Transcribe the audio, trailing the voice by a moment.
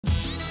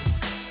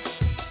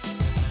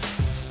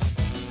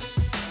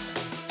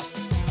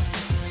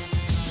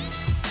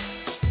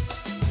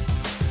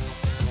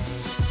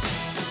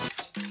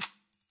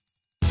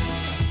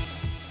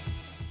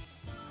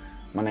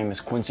My name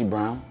is Quincy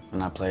Brown,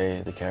 and I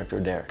play the character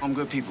Derek. I'm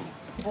good people.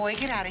 Boy,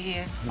 get out of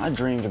here. My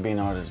dream to be an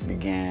artist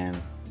began,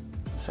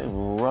 say,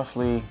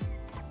 roughly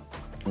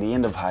the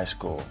end of high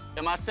school.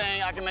 Am I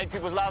saying I can make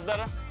people's lives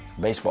better?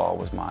 Baseball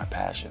was my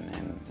passion,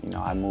 and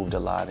I moved a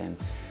lot, and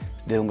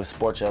dealing with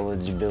sports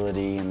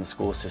eligibility in the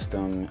school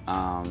system,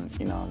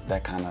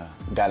 that kind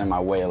of got in my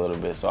way a little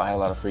bit, so I had a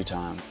lot of free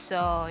time.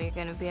 So you're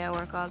gonna be at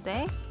work all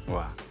day?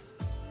 Why?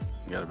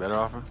 You got a better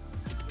offer?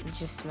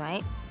 Just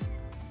might.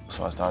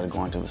 So I started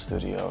going to the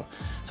studio,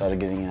 started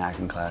getting in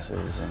acting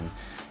classes, and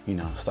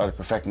started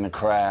perfecting the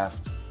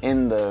craft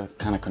in the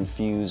kind of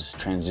confused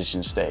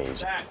transition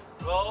stage. Back,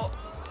 roll.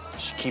 You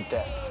should keep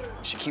that.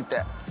 You should keep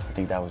that. I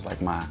think that was like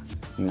my,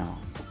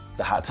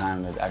 the hot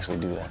time to actually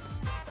do that.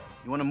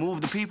 You want to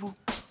move the people?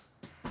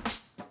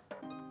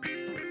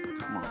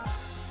 Come on.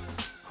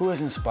 Who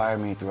has inspired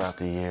me throughout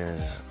the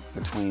years,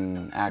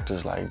 between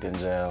actors like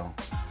Denzel,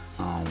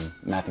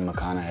 Matthew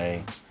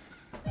McConaughey,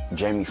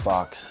 Jamie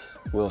Foxx,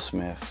 Will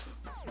Smith.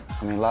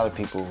 I mean, a lot of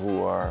people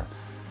who are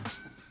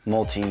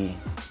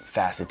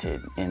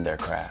multi-faceted in their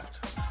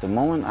craft. The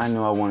moment I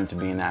knew I wanted to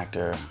be an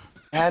actor,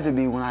 it had to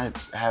be when I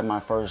had my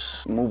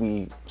first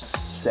movie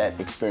set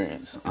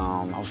experience.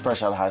 I was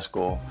fresh out of high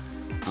school.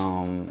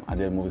 I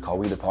did a movie called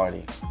We the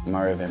Party.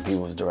 Murray Van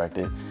Peebles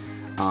directed.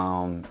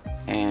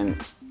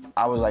 And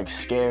I was like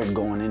scared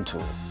going into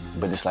it.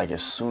 But it's like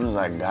as soon as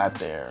I got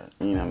there,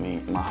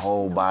 my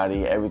whole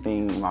body,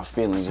 everything, my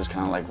feelings just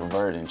kind of like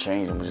reverted and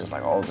changed and was just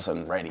like all of a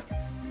sudden ready.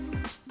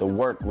 The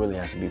work really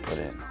has to be put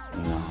in,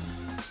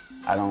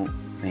 I don't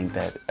think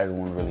that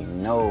everyone really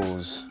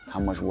knows how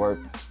much work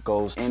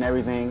goes in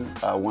everything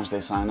once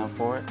they sign up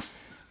for it.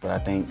 But I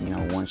think,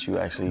 once you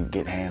actually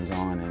get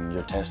hands-on and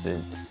you're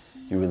tested,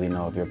 you really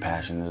know if your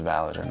passion is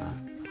valid or not.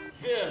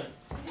 Yeah.